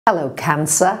Hello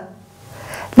Cancer,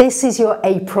 this is your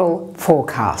April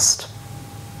forecast.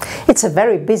 It's a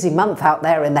very busy month out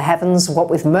there in the heavens, what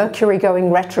with Mercury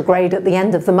going retrograde at the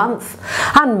end of the month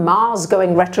and Mars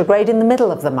going retrograde in the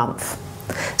middle of the month.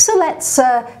 So let's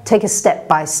take a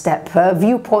step-by-step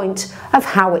viewpoint of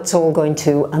how it's all going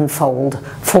to unfold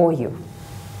for you.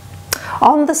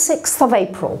 On the 6th of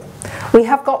April, we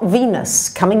have got Venus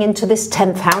coming into this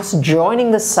 10th house,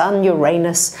 joining the Sun,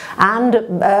 Uranus and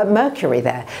Mercury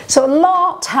there. So a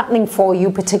lot happening for you,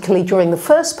 particularly during the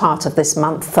first part of this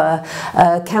month,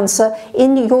 Cancer,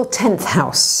 in your 10th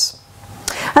house.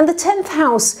 And the 10th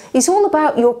house is all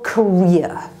about your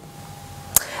career.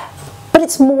 But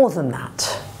it's more than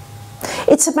that.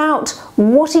 It's about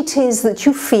what it is that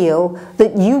you feel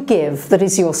that you give that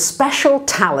is your special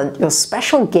talent, your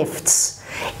special gifts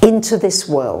into this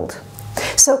world.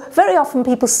 So very often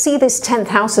people see this 10th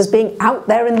house as being out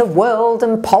there in the world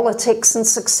and politics and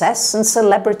success and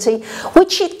celebrity,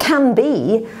 which it can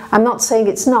be. I'm not saying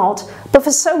it's not, but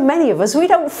for so many of us, we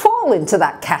don't fall into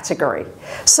that category.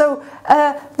 So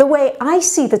the way I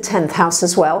see the 10th house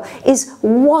as well is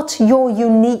what your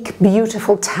unique,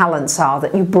 beautiful talents are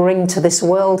that you bring to this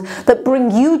world, that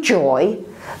bring you joy,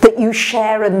 that you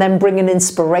share and then bring an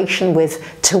inspiration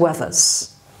with to others.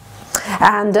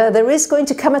 And there is going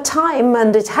to come a time,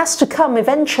 and it has to come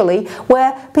eventually,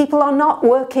 where people are not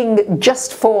working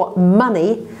just for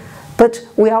money, but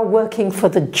we are working for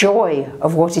the joy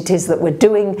of what it is that we're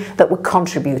doing, that we're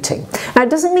contributing. Now, it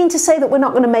doesn't mean to say that we're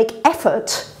not going to make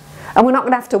effort, and we're not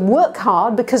going to have to work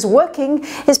hard, because working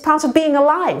is part of being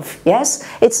alive, yes?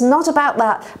 It's not about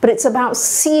that, but it's about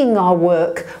seeing our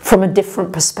work from a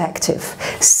different perspective,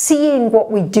 seeing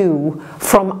what we do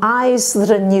from eyes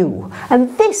that are new.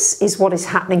 And this is what is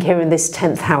happening here in this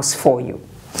 10th house for you.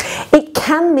 It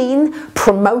can mean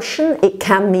promotion, it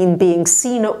can mean being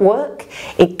seen at work,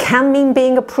 it can mean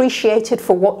being appreciated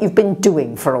for what you've been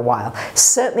doing for a while.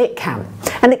 Certainly it can.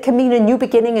 And it can mean a new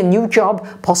beginning, a new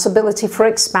job, possibility for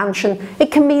expansion.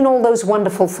 It can mean all those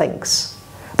wonderful things.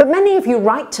 But many of you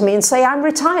write to me and say, I'm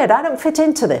retired, I don't fit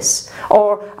into this.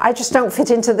 Or I just don't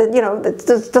fit into the,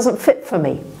 it doesn't fit for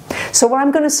me. So what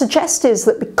I'm going to suggest is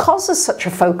that because there's such a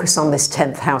focus on this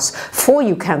 10th house for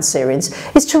you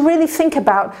Cancerians, is to really think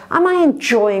about, am I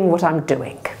enjoying what I'm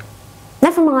doing?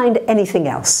 Never mind anything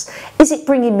else. Is it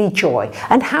bringing me joy?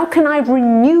 And how can I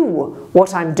renew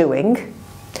what I'm doing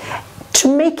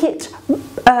to make it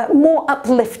more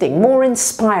uplifting, more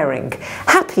inspiring,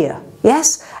 happier?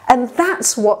 Yes? And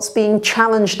that's what's being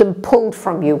challenged and pulled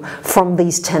from you from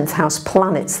these 10th house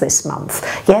planets this month.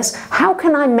 Yes? How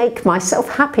can I make myself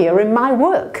happier in my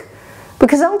work?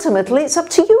 Because ultimately it's up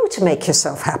to you to make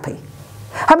yourself happy.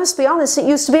 I must be honest, it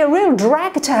used to be a real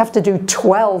drag to have to do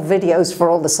 12 videos for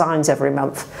all the signs every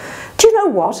month. Do you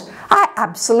know what? I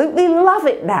absolutely love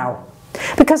it now.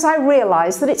 Because I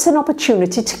realise that it's an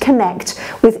opportunity to connect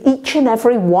with each and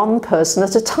every one person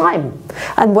at a time.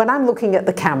 And when I'm looking at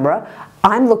the camera,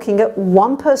 I'm looking at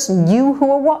one person, you who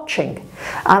are watching,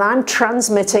 and I'm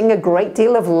transmitting a great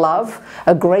deal of love,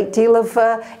 a great deal of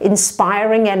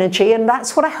inspiring energy, and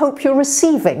that's what I hope you're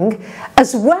receiving,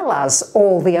 as well as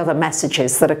all the other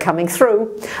messages that are coming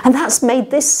through. And that's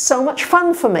made this so much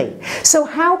fun for me. So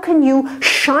how can you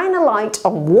shine a light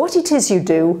on what it is you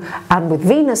do, and with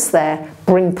Venus there,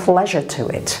 bring pleasure to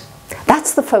it?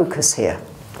 That's the focus here.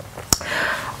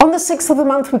 On the 6th of the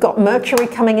month, we've got Mercury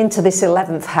coming into this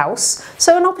 11th house,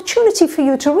 so an opportunity for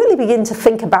you to really begin to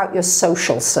think about your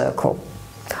social circle.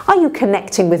 Are you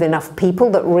connecting with enough people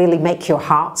that really make your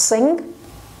heart sing?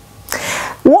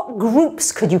 What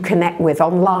groups could you connect with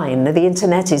online? The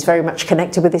internet is very much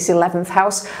connected with this 11th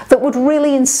house that would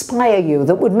really inspire you,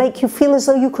 that would make you feel as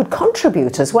though you could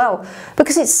contribute as well.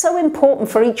 Because it's so important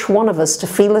for each one of us to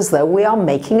feel as though we are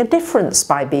making a difference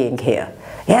by being here.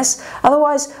 Yes?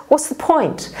 Otherwise, what's the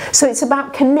point? So it's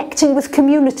about connecting with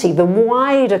community, the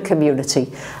wider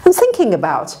community, and thinking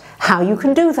about how you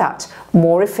can do that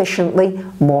more efficiently,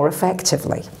 more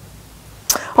effectively.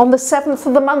 On the 7th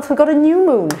of the month, we've got a new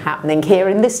moon happening here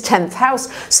in this 10th house.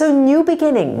 So new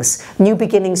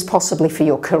beginnings possibly for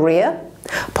your career,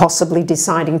 possibly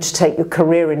deciding to take your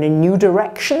career in a new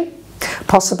direction,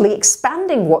 possibly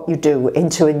expanding what you do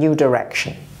into a new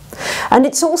direction. And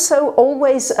it's also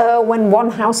always when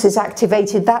one house is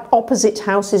activated, that opposite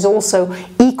house is also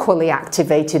equally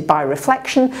activated by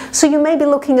reflection. So you may be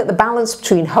looking at the balance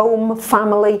between home,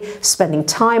 family, spending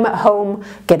time at home,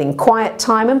 getting quiet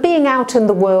time and being out in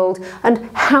the world, and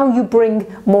how you bring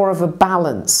more of a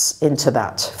balance into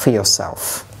that for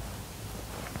yourself.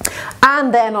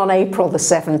 And then on April the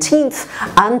 17th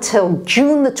until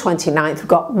June the 29th, we've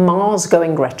got Mars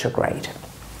going retrograde.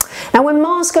 Now, when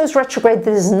Mars goes retrograde,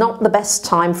 this is not the best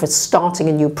time for starting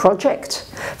a new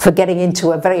project, for getting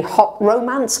into a very hot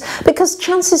romance, because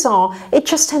chances are it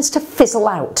just tends to fizzle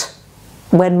out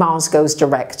when Mars goes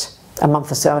direct a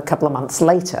month or so, a couple of months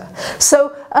later.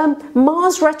 So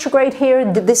Mars retrograde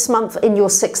here this month in your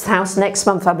 6th house. Next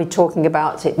month I'll be talking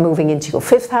about it moving into your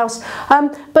 5th house,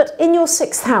 but in your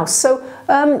 6th house. So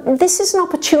this is an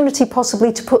opportunity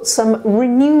possibly to put some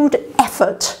renewed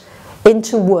effort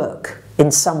into work in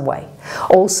some way.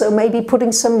 Also maybe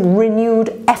putting some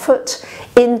renewed effort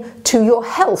into your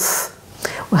health,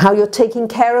 how you're taking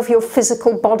care of your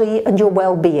physical body and your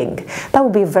well-being. That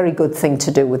would be a very good thing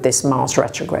to do with this Mars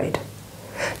retrograde.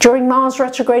 During Mars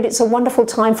retrograde, it's a wonderful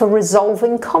time for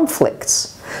resolving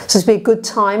conflicts. So it's be a good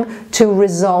time to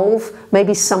resolve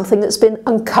maybe something that's been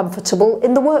uncomfortable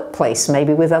in the workplace,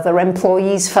 maybe with other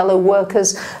employees, fellow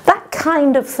workers, that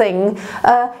kind of thing.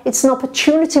 It's an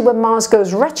opportunity when Mars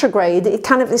goes retrograde.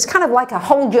 It's kind of like a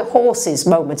hold your horses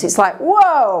moment. It's like,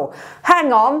 whoa,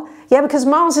 hang on. Yeah, because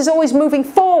Mars is always moving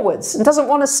forwards and doesn't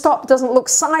want to stop, doesn't look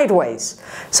sideways.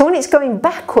 So when it's going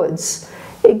backwards,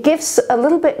 it gives a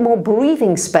little bit more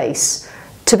breathing space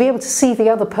to be able to see the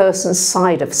other person's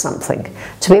side of something,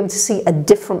 to be able to see a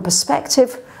different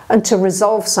perspective, and to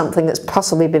resolve something that's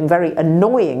possibly been very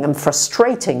annoying and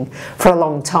frustrating for a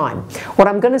long time. What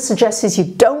I'm going to suggest is you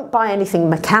don't buy anything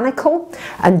mechanical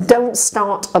and don't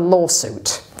start a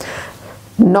lawsuit.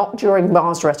 Not during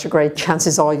Mars retrograde,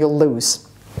 chances are you'll lose.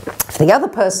 If the other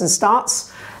person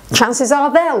starts, chances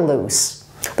are they'll lose.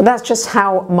 But that's just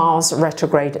how Mars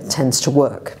retrograde tends to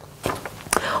work.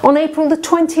 On April the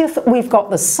 20th, we've got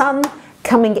the Sun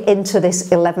coming into this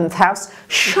 11th house,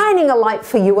 shining a light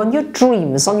for you on your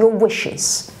dreams, on your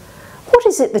wishes. What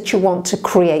is it that you want to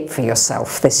create for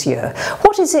yourself this year?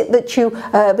 What is it that you,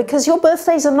 because your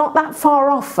birthdays are not that far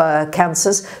off,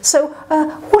 Cancers, so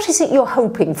what is it you're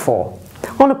hoping for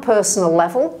on a personal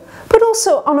level, but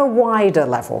also on a wider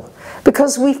level?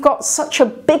 Because we've got such a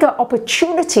bigger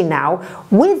opportunity now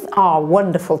with our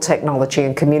wonderful technology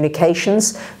and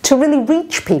communications to really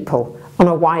reach people on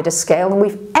a wider scale than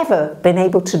we've ever been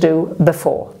able to do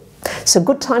before. So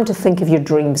good time to think of your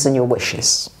dreams and your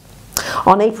wishes.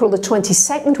 On April the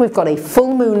 22nd, we've got a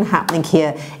full moon happening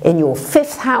here in your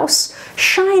 5th house,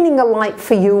 shining a light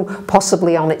for you,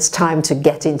 possibly on it's time to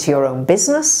get into your own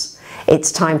business.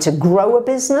 It's time to grow a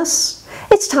business.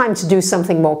 It's time to do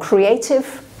something more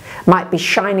creative. Might be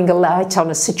shining a light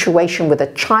on a situation with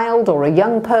a child or a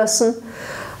young person.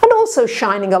 And also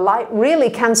shining a light, really,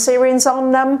 Cancerians,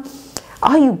 on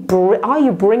are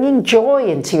you bringing joy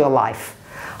into your life?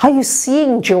 Are you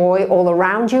seeing joy all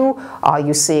around you? Are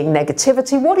you seeing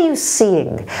negativity? What are you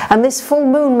seeing? And this full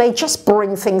moon may just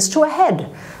bring things to a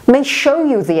head, may show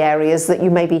you the areas that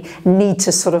you maybe need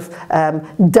to sort of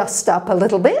dust up a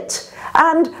little bit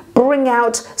and bring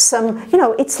out some, you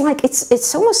know,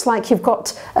 it's almost like you've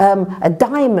got a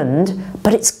diamond,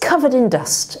 but it's covered in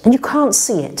dust and you can't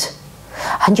see it.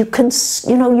 And you can,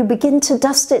 you know, you begin to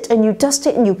dust it and you dust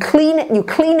it and you clean it and you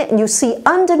clean it and you see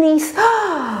underneath,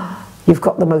 you've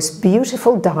got the most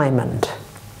beautiful diamond.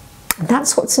 And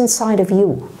that's what's inside of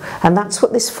you. And that's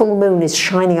what this full moon is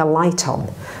shining a light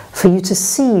on, for you to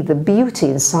see the beauty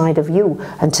inside of you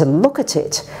and to look at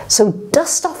it. So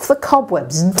dust off the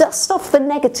cobwebs, dust off the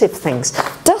negative things,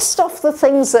 dust off the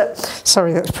things that,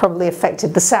 sorry, that's probably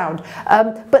affected the sound,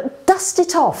 but dust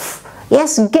it off.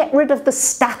 Yes, get rid of the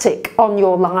static on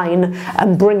your line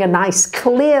and bring a nice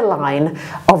clear line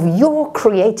of your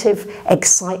creative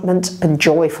excitement and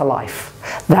joy for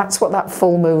life. That's what that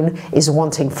full moon is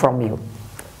wanting from you.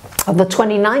 On the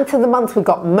 29th of the month, we've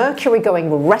got Mercury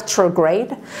going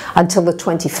retrograde until the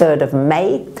 23rd of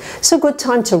May. So good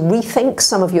time to rethink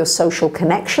some of your social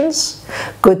connections,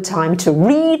 good time to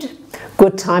read,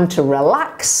 good time to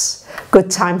relax, good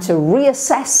time to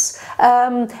reassess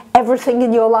everything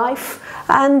in your life,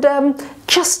 and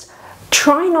just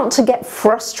try not to get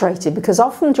frustrated, because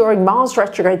often during Mars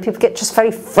retrograde people get just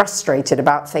very frustrated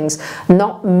about things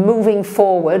not moving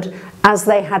forward as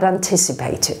they had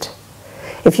anticipated.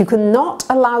 If you can not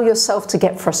allow yourself to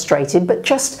get frustrated, but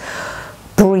just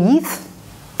breathe,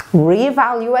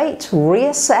 reevaluate,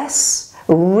 reassess,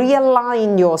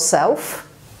 realign yourself,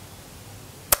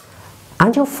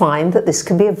 and you'll find that this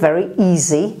can be a very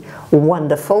easy,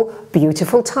 wonderful,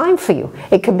 beautiful time for you.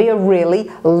 It can be a really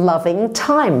loving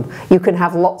time. You can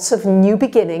have lots of new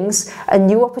beginnings and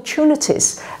new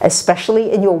opportunities,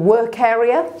 especially in your work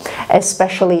area,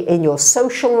 especially in your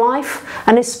social life,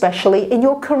 and especially in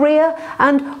your career,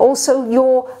 and also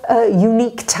your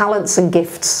unique talents and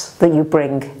gifts that you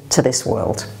bring to this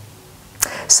world.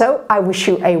 So I wish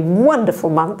you a wonderful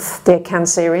month, dear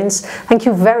Cancerians. Thank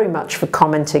you very much for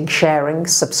commenting, sharing,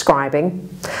 subscribing.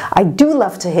 I do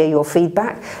love to hear your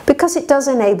feedback because it does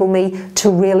enable me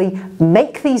to really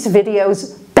make these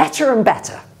videos better and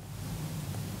better.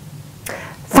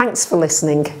 Thanks for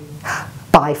listening.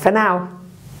 Bye for now.